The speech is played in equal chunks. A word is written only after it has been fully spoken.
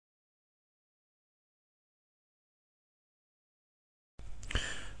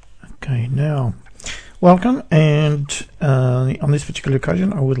Okay, now welcome, and on this particular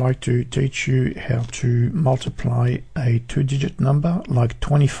occasion I would like to teach you how to multiply a two-digit number like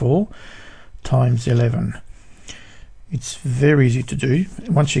 24 times 11. It's very easy to do.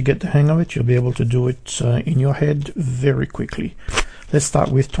 Once you get the hang of it, you'll be able to do it in your head very quickly. Let's start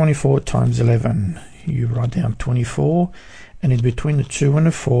with 24 times 11. You write down 24, and in between the 2 and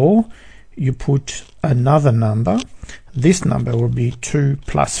the 4 you put another number. This number will be 2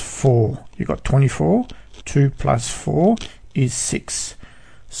 plus 4. You got 24, 2 plus 4 is 6.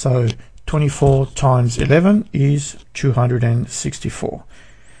 So 24 times 11 is 264.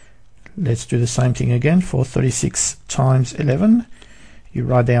 Let's do the same thing again for 36 times 11. You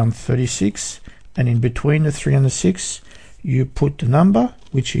write down 36, and in between the 3 and the 6 you put the number,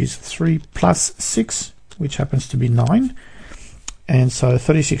 which is 3 plus 6, which happens to be 9. And so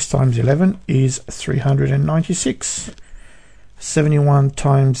 36 times 11 is 396. 71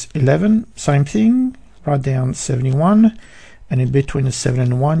 times 11, same thing, write down 71, and in between the 7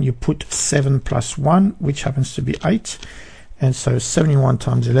 and 1 you put 7 plus 1, which happens to be 8. And so 71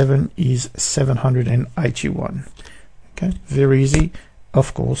 times 11 is 781. Okay, very easy,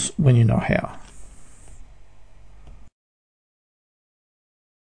 of course, when you know how.